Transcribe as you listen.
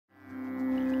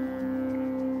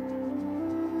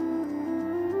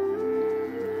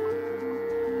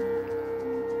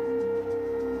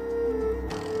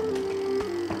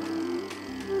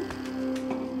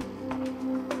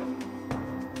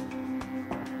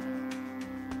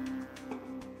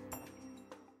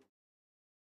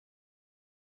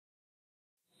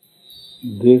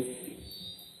This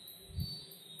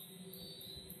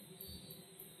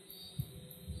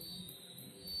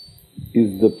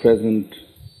is the present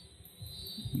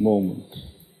moment.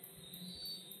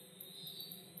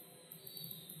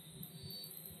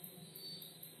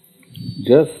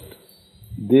 Just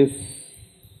this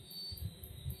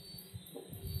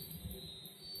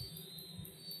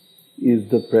is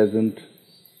the present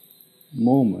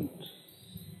moment.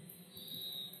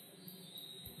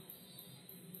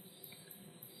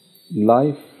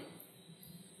 Life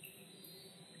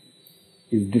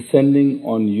is descending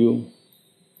on you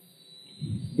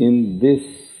in this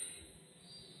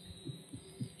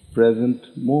present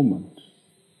moment.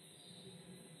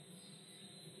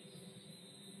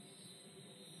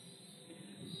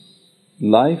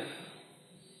 Life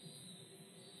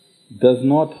does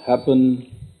not happen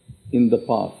in the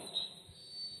past.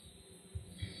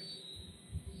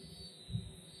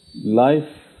 Life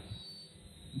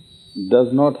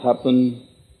does not happen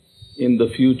in the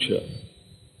future.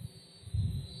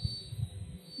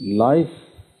 Life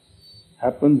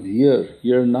happens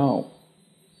here now.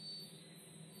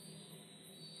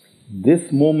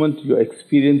 This moment you're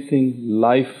experiencing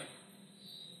life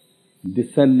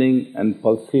descending and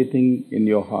pulsating in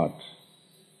your heart.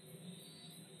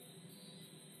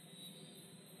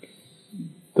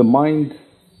 The mind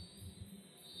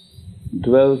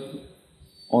dwells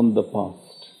on the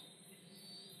past,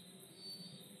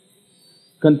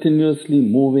 continuously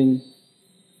moving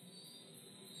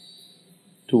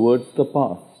towards the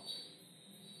past.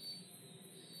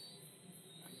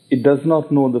 It does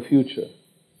not know the future.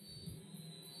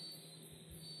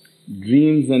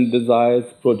 Dreams and desires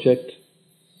project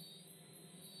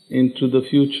into the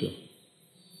future.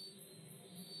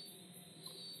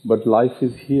 But life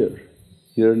is here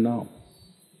now.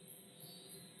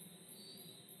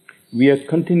 We are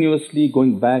continuously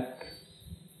going back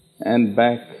and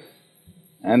back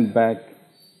and back,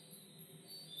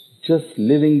 just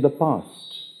living the past.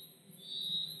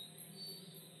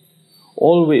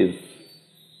 Always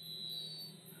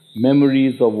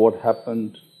memories of what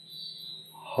happened,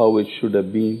 how it should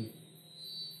have been,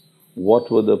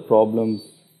 what were the problems,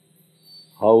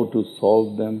 how to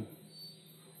solve them,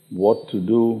 what to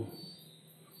do,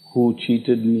 who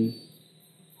cheated me,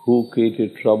 who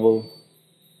created trouble,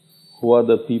 who are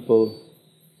the people.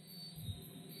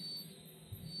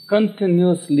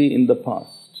 Continuously in the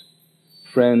past,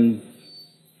 friends,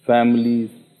 families,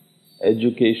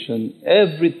 education,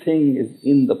 everything is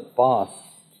in the past.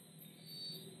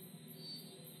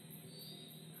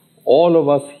 All of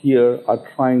us here are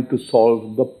trying to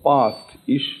solve the past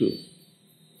issues.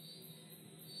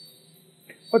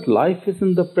 But life is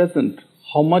in the present.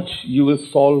 How much you will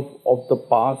solve of the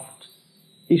past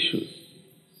issues?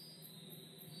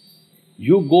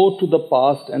 You go to the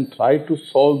past and try to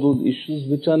solve those issues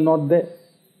which are not there.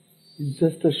 It's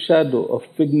just a shadow, a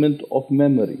figment of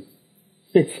memory.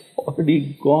 It's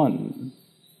already gone.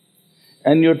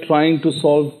 And you're trying to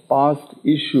solve past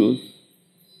issues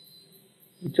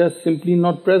which are simply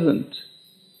not present.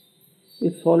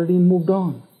 It's already moved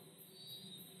on.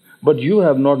 But you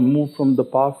have not moved from the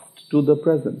past to the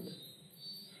present.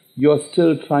 You are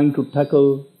still trying to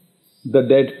tackle the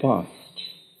dead past.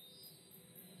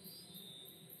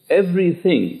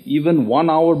 Everything, even 1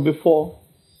 hour before,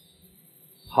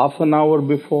 half an hour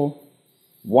before,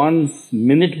 1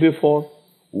 minute before,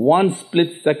 1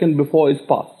 split second before is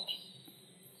past.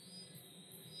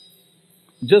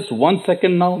 Just 1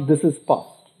 second now, this is past.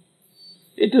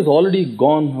 It is already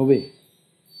gone away.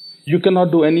 You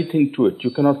cannot do anything to it.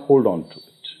 You cannot hold on to it.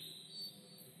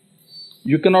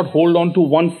 You cannot hold on to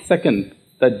 1 second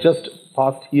that just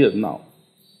passed here now.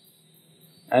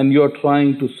 And you are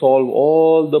trying to solve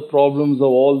all the problems of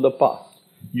all the past.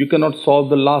 You cannot solve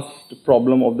the last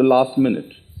problem of the last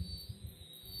minute.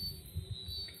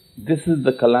 This is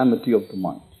the calamity of the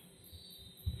mind.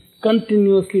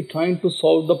 Continuously trying to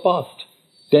solve the past.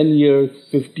 10 years,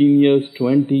 15 years,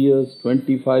 20 years,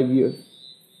 25 years.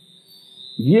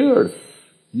 Years.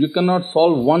 You cannot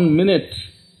solve 1 minute.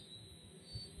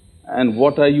 And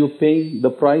what are you paying the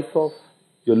price of?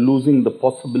 You're losing the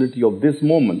possibility of this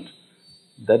moment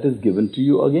that is given to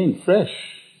you again, fresh.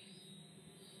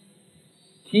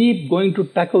 Keep going to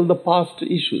tackle the past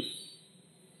issues.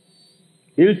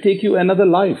 It'll take you another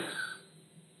life.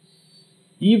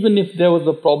 Even if there was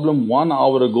a problem 1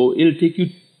 hour ago, it'll take you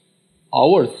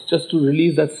hours just to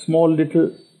release that small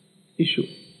little issue.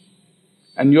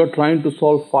 And you're trying to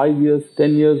solve 5 years,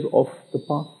 10 years of the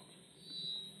past.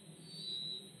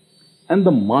 And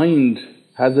the mind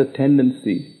has a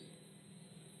tendency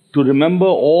to remember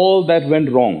all that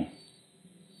went wrong,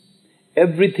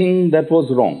 everything that was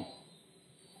wrong,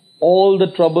 all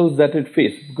the troubles that it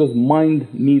faced, because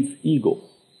mind needs ego.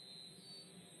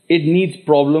 It needs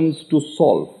problems to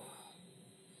solve.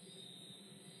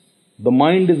 The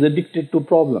mind is addicted to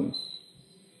problems.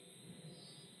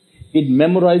 It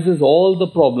memorizes all the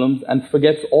problems and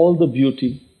forgets all the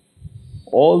beauty,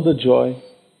 all the joy,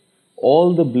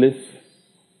 all the bliss,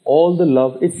 all the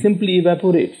love. It simply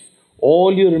evaporates.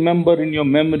 All you remember in your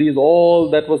memory is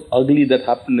all that was ugly that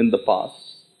happened in the past.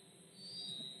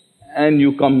 And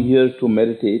you come here to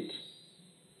meditate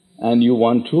and you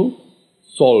want to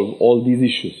solve all these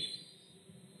issues.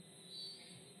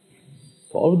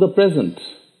 Solve the present.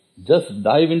 Just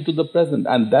dive into the present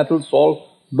and that will solve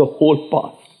the whole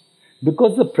past.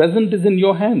 Because the present is in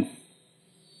your hands.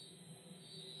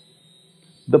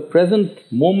 The present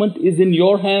moment is in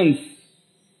your hands.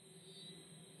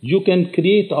 You can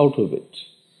create out of it.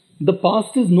 The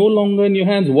past is no longer in your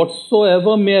hands.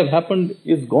 Whatsoever may have happened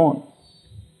is gone.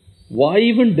 Why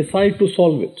even decide to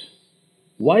solve it?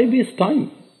 Why waste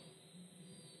time?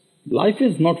 Life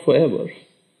is not forever.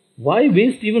 Why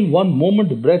waste even one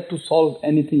moment breath to solve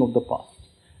anything of the past?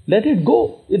 Let it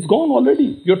go. It's gone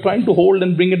already. You're trying to hold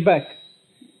and bring it back.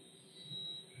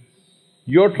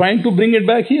 You're trying to bring it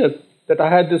back here. That I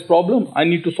had this problem, I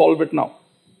need to solve it now.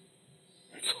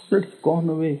 It's already gone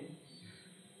away.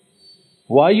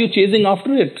 Why are you chasing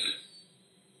after it?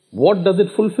 What does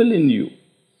it fulfill in you?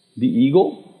 The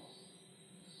ego?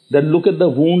 That look at the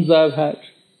wounds I've had.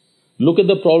 Look at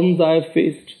the problems I have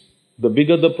faced. The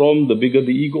bigger the problem, the bigger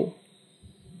the ego.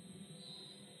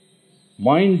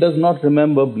 Mind does not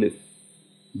remember bliss.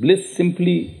 Bliss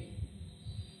simply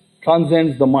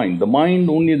transcends the mind. The mind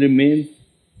only remains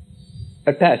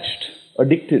attached,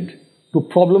 addicted to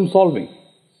problem solving.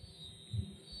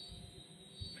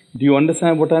 Do you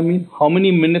understand what I mean? How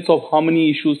many minutes of how many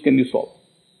issues can you solve?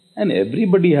 And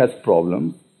everybody has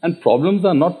problems, and problems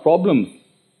are not problems.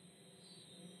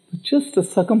 Just the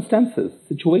circumstances,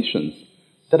 situations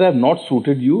that have not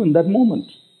suited you in that moment.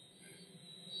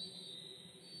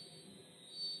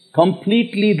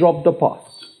 Completely drop the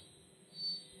past.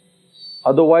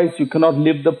 Otherwise, you cannot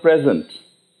live the present.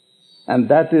 And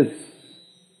that is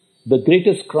the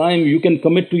greatest crime you can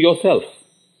commit to yourself.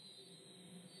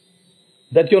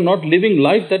 That you're not living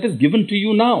life that is given to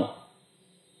you now.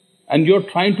 And you're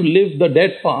trying to live the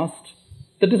dead past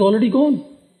that is already gone.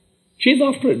 Chase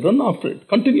after it, run after it,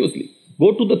 continuously.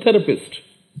 Go to the therapist.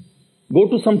 Go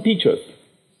to some teachers.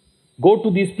 Go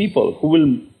to these people who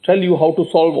will tell you how to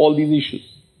solve all these issues,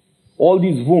 all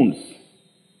these wounds.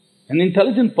 An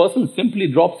intelligent person simply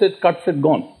drops it, cuts it,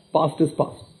 gone. Past is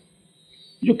past.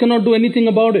 You cannot do anything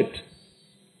about it.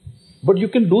 But you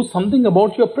can do something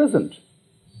about your present.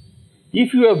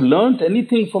 If you have learnt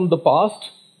anything from the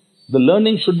past, the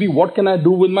learning should be, what can I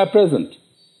do with my present?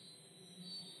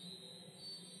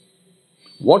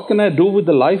 What can I do with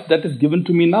the life that is given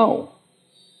to me now?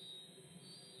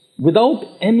 Without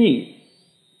any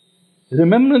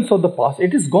remembrance of the past,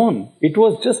 it is gone. It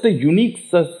was just a unique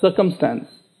circumstance,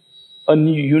 a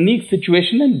unique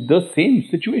situation, and the same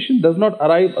situation does not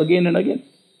arrive again and again.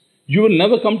 You will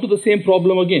never come to the same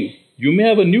problem again. You may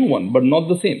have a new one, but not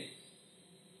the same.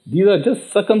 These are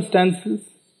just circumstances,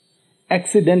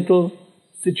 accidental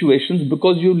situations,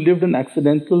 because you lived an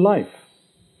accidental life.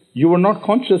 You were not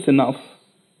conscious enough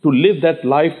to live that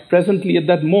life presently at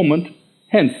that moment,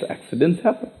 hence accidents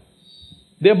happen.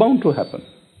 They are bound to happen.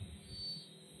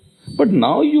 But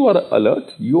now you are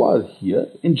alert, you are here,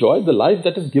 enjoy the life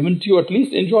that is given to you, at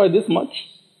least enjoy this much.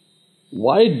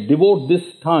 Why devote this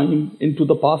time into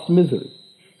the past misery?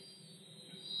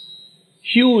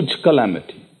 Huge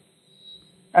calamity.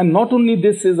 And not only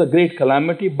this is a great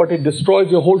calamity, but it destroys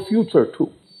your whole future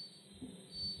too.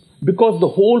 Because the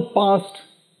whole past,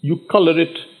 you color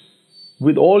it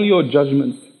with all your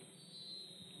judgments,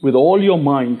 with all your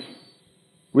mind,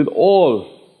 with all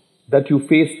that you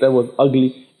faced that was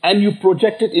ugly, and you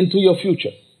project it into your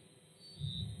future.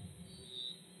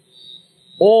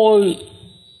 All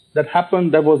that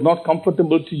happened that was not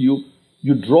comfortable to you,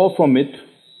 you draw from it,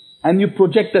 and you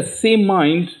project the same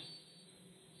mind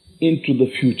into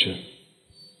the future.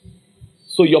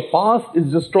 So your past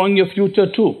is destroying your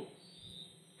future too,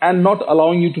 and not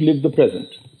allowing you to live the present.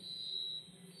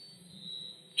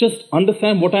 Just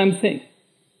understand what I am saying.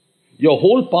 Your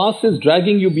whole past is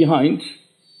dragging you behind,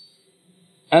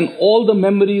 and all the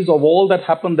memories of all that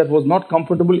happened that was not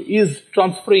comfortable is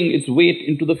transferring its weight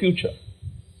into the future.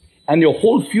 And your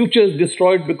whole future is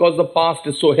destroyed because the past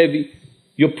is so heavy.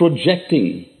 You're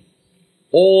projecting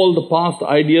all the past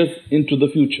ideas into the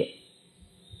future.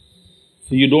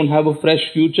 So you don't have a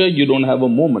fresh future, you don't have a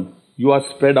moment. You are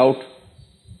spread out,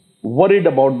 worried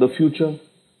about the future,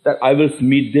 that I will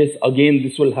meet this, again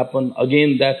this will happen,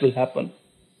 again that will happen.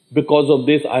 Because of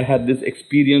this, I had this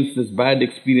experience, this bad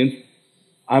experience,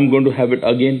 I'm going to have it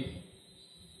again.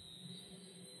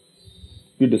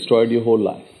 You destroyed your whole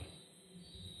life.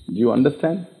 Do you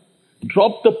understand?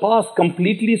 Drop the past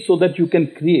completely so that you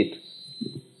can create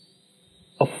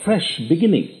a fresh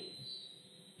beginning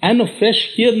and a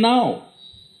fresh here now.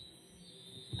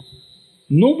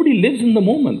 Nobody lives in the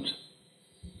moment.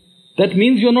 That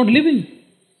means you're not living.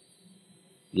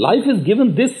 Life is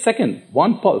given this second,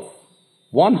 one pulse,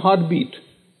 one heartbeat,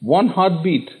 one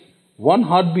heartbeat, one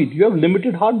heartbeat. You have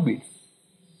limited heartbeats.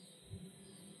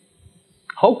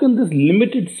 How can this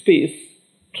limited space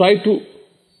try to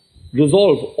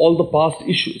resolve all the past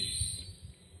issues?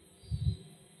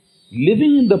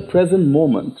 Living in the present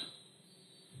moment,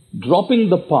 dropping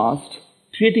the past,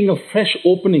 creating a fresh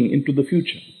opening into the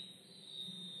future.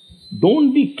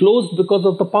 Don't be closed because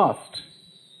of the past.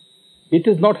 It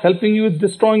is not helping you, it's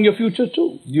destroying your future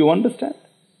too. Do you understand?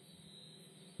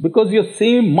 Because your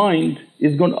same mind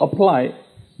is going to apply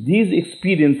these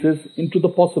experiences into the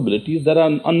possibilities that are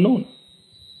unknown.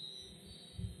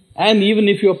 And even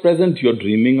if you're present, you're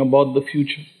dreaming about the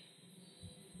future.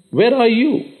 Where are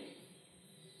you?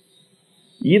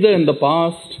 Either in the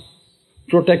past,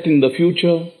 protecting the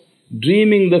future,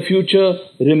 dreaming the future,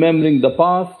 remembering the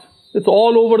past. It's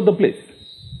all over the place,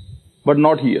 but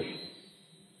not here.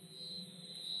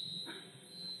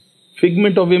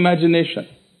 Figment of imagination,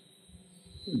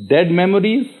 dead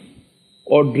memories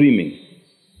or dreaming.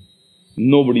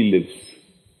 Nobody lives.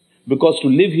 Because to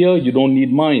live here, you don't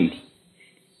need mind.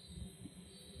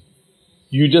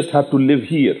 You just have to live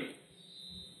here.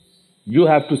 You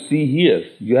have to see here.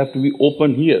 You have to be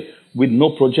open here with no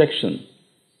projection.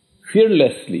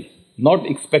 Fearlessly, not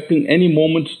expecting any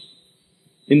moment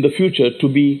in the future to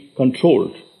be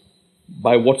controlled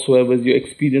by whatsoever is your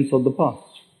experience of the past.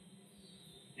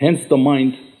 Hence the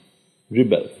mind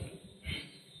rebels.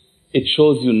 It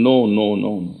shows you no, no,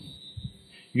 no, no.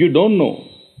 You don't know.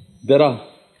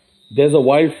 There's a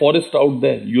wild forest out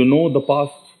there. You know the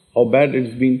past, how bad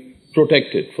it's been.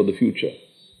 Protected for the future.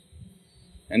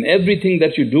 And everything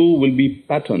that you do will be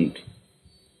patterned,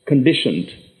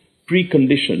 conditioned,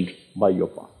 preconditioned by your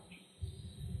past.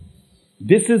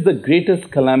 This is the greatest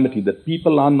calamity, that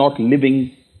people are not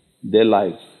living their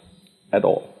lives at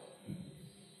all.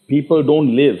 People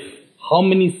don't live. How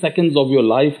many seconds of your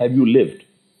life have you lived?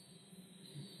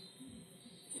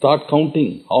 Start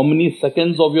counting. How many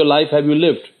seconds of your life have you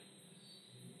lived?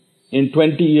 In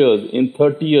 20 years, in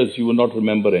 30 years, you will not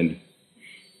remember any.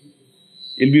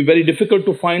 It'll be very difficult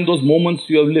to find those moments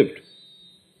you have lived,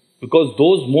 because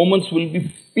those moments will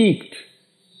be peaked.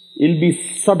 It'll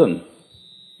be sudden.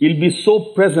 It'll be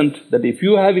so present that if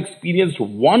you have experienced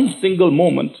one single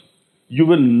moment, you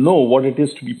will know what it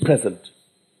is to be present.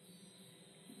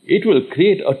 It will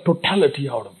create a totality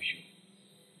out of you.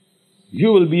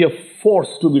 You will be a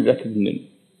force to be reckoned in,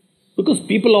 because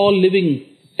people are all living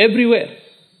everywhere.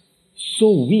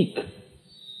 So weak.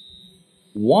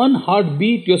 One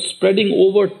heartbeat, you're spreading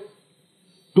over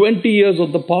 20 years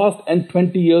of the past and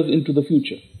 20 years into the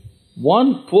future.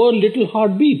 One poor little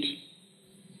heartbeat.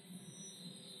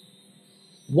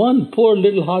 One poor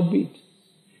little heartbeat.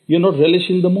 You're not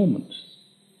relishing the moment.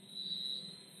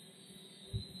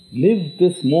 Live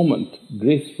this moment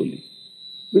gracefully,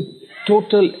 with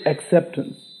total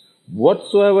acceptance.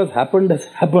 Whatsoever has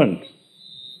happened.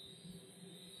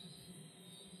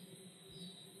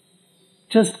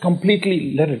 Just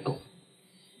completely let it go.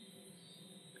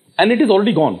 And it is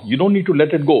already gone. You don't need to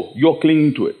let it go. You're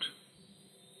clinging to it.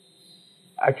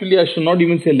 Actually, I should not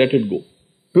even say let it go,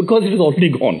 because it is already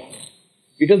gone.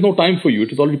 It has no time for you.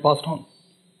 It is already passed on.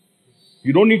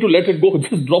 You don't need to let it go.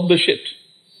 Just drop the shit.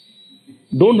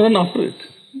 Don't run after it.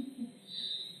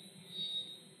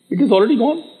 It is already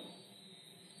gone.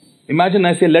 Imagine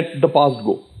I say let the past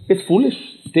go. It's a foolish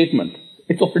statement.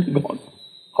 It's already gone.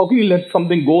 How can you let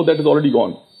something go that is already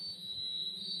gone?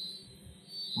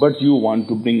 But you want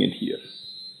to bring it here.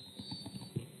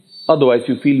 Otherwise,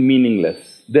 you feel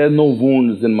meaningless. There are no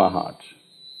wounds in my heart.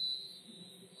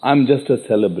 I'm just a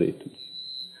celebrator.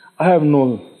 I have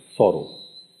no sorrow.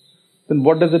 Then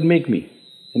what does it make me?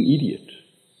 An idiot.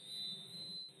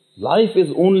 Life is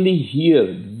only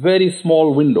here, very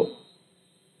small window.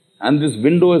 And this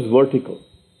window is vertical.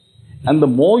 And the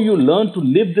more you learn to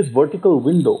live this vertical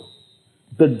window,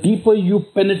 the deeper you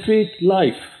penetrate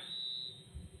life,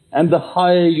 and the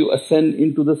higher you ascend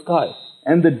into the sky.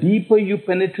 And the deeper you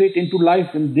penetrate into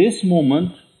life in this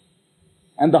moment,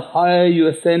 and the higher you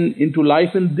ascend into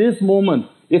life in this moment.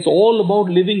 It's all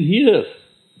about living here.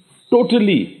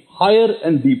 Totally higher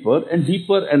and deeper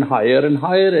and higher and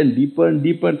higher and deeper and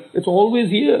deeper. It's always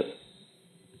here.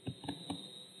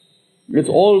 It's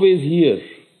always here.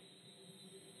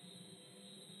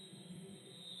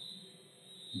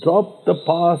 Drop the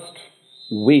past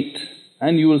weight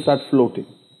and you will start floating.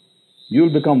 You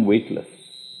will become weightless.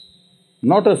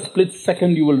 Not a split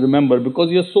second you will remember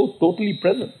because you're so totally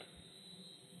present.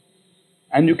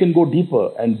 And you can go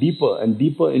deeper and deeper and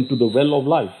deeper into the well of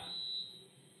life.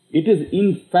 It is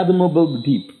unfathomable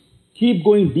deep. Keep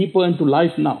going deeper into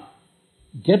life now.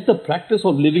 Get the practice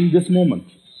of living this moment.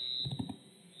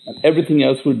 And everything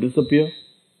else will disappear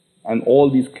and all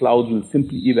these clouds will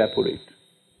simply evaporate.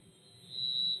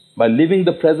 By living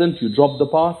the present, you drop the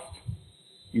past.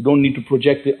 You don't need to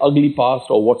project the ugly past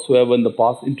or whatsoever in the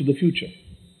past into the future.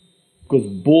 Because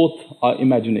both are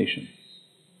imagination.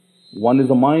 One is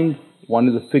a mind, one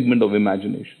is a figment of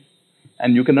imagination.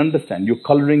 And you can understand, you're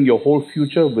coloring your whole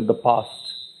future with the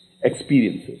past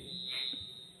experiences.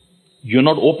 You're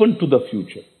not open to the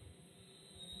future.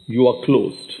 You are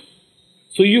closed.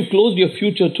 So you've closed your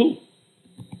future too.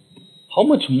 How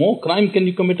much more crime can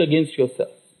you commit against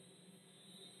yourself?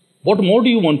 What more do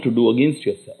you want to do against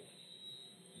yourself?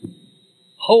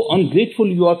 How ungrateful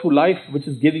you are to life, which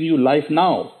is giving you life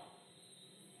now.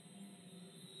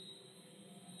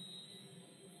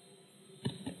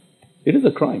 It is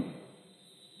a crime.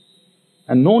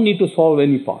 And no need to solve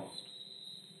any past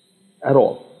at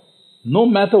all, no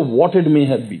matter what it may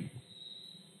have been.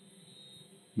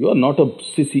 You are not a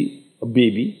sissy, a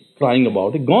baby, crying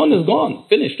about it. Gone is gone,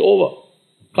 finished, over.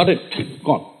 Cut it,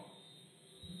 gone.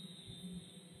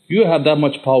 You have that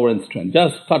much power and strength.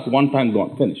 Just cut one time,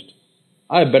 gone, finished.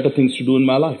 I have better things to do in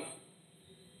my life.